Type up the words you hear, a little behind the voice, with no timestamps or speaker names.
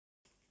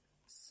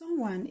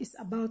Someone is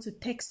about to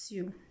text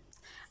you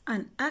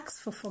and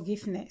ask for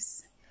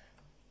forgiveness.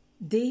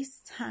 This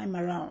time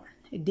around,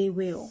 they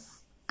will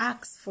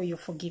ask for your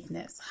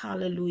forgiveness.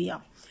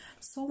 Hallelujah.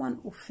 Someone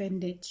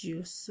offended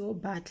you so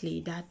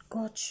badly that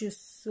got you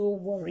so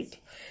worried.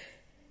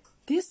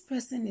 This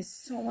person is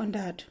someone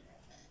that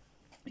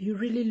you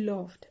really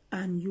loved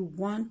and you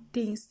want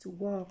things to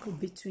work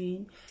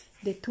between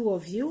the two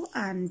of you,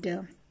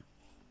 and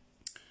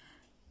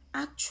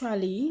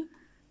actually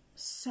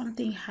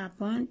something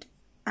happened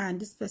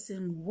and this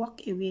person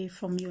walked away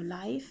from your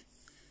life,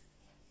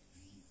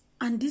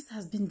 and this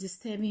has been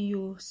disturbing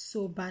you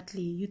so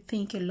badly. You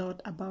think a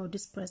lot about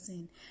this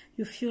person.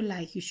 You feel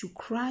like you should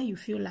cry. You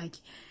feel like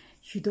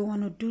you don't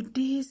want to do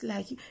this,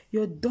 like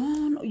you're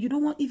done. You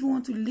don't even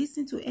want to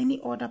listen to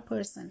any other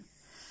person.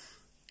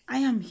 I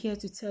am here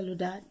to tell you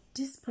that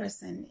this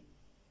person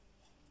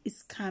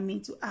is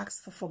coming to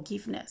ask for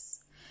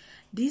forgiveness.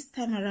 This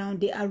time around,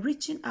 they are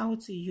reaching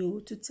out to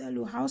you to tell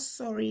you how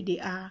sorry they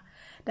are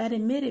that they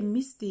made a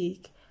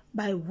mistake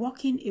by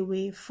walking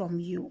away from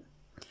you.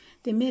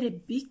 They made a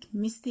big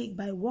mistake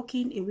by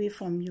walking away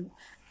from you.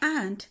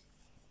 And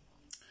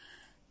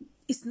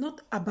it's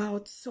not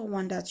about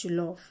someone that you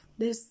love.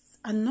 There's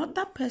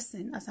another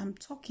person. As I'm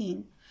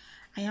talking,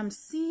 I am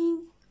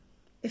seeing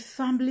a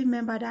family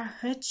member that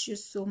hurts you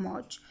so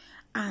much,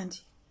 and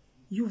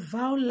you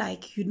vow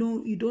like you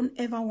don't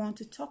ever want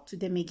to talk to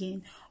them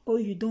again, or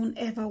you don't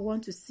ever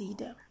want to see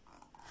them.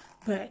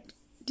 But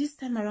this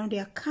time around, they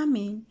are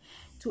coming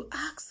to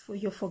ask for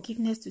your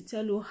forgiveness, to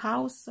tell you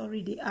how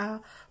sorry they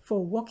are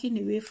for walking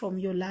away from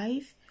your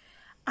life.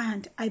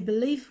 And I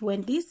believe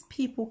when these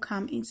people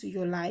come into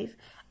your life,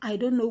 I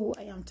don't know who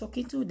I am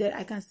talking to. That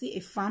I can see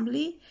a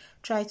family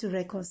try to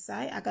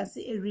reconcile. I can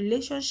see a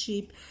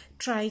relationship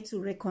try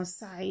to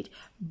reconcile.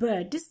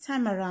 But this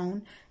time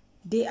around,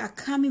 they are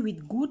coming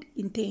with good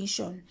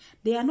intention.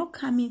 They are not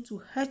coming to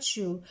hurt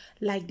you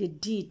like they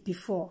did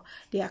before.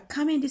 They are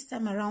coming this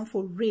time around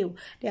for real.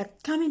 They are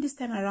coming this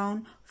time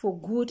around for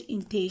good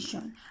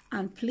intention.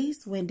 And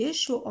please, when they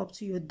show up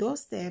to your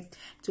doorstep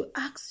to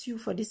ask you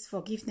for this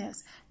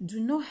forgiveness,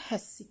 do not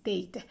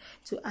hesitate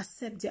to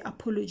accept their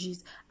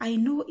apologies. I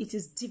know it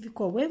is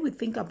difficult. When we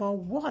think about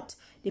what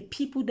the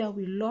people that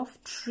we love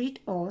treat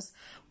us,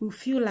 we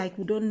feel like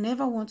we don't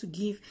never want to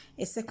give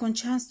a second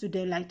chance to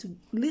them, like to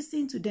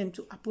listen to them,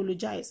 to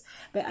apologize.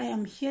 But I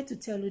am here to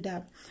tell you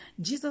that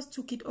Jesus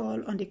took it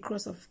all on the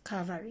cross of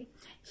Calvary.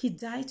 He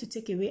died to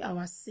take away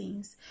our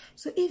sins.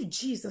 So if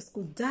Jesus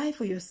could die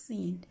for your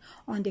sin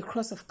on the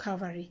cross of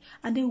Calvary,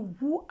 and then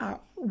who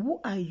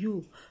are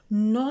you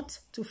not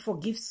to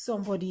forgive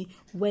somebody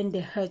when they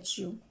hurt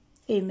you?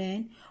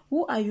 Amen.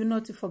 Who are you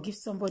not to forgive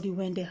somebody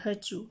when they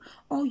hurt you?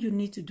 All you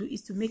need to do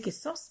is to make a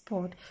soft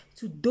spot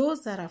to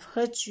those that have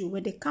hurt you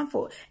when they come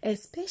for,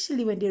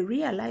 especially when they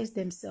realize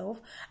themselves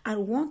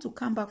and want to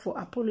come back for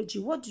apology.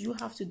 What do you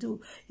have to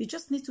do? You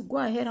just need to go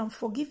ahead and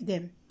forgive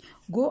them.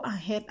 Go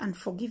ahead and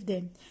forgive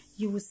them.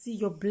 You will see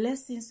your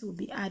blessings will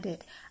be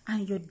added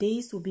and your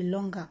days will be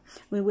longer.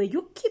 When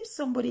you keep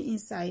somebody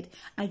inside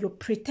and you're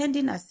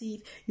pretending as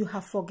if you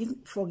have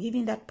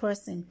forgiven that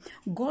person,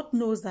 God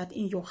knows that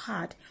in your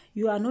heart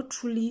you have not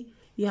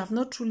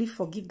truly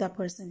forgive that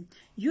person.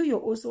 You're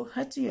also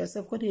hurting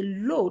yourself because the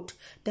load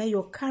that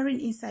you're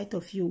carrying inside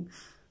of you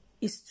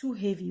is too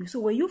heavy. So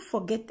when you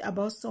forget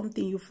about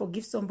something, you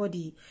forgive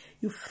somebody,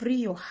 you free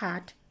your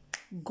heart,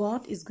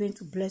 God is going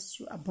to bless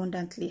you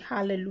abundantly.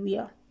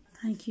 Hallelujah.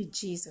 Thank you,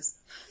 Jesus.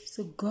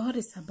 So God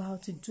is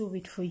about to do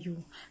it for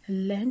you.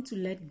 Learn to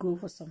let go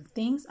for some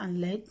things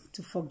and learn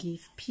to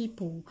forgive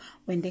people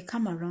when they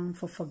come around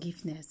for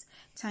forgiveness.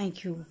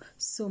 Thank you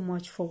so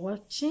much for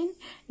watching.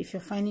 If you're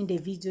finding the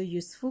video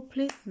useful,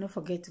 please don't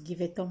forget to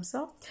give a thumbs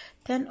up,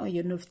 turn on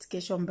your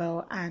notification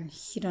bell, and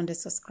hit on the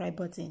subscribe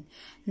button.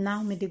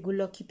 Now may the good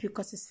Lord keep you,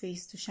 cause his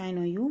face to shine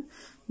on you.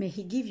 May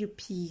he give you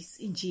peace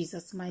in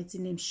Jesus' mighty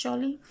name.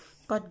 Surely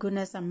God's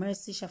goodness and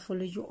mercy shall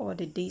follow you all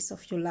the days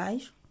of your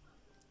life.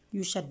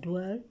 You shall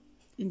dwell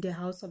in the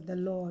house of the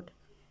Lord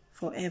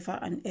forever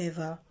and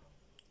ever.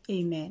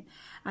 Amen.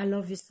 I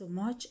love you so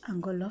much,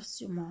 and God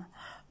loves you more.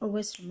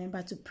 Always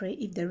remember to pray.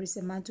 If there is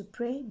a man to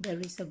pray, there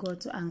is a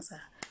God to answer.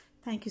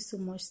 Thank you so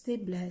much. Stay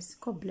blessed.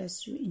 God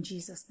bless you in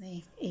Jesus'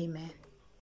 name. Amen.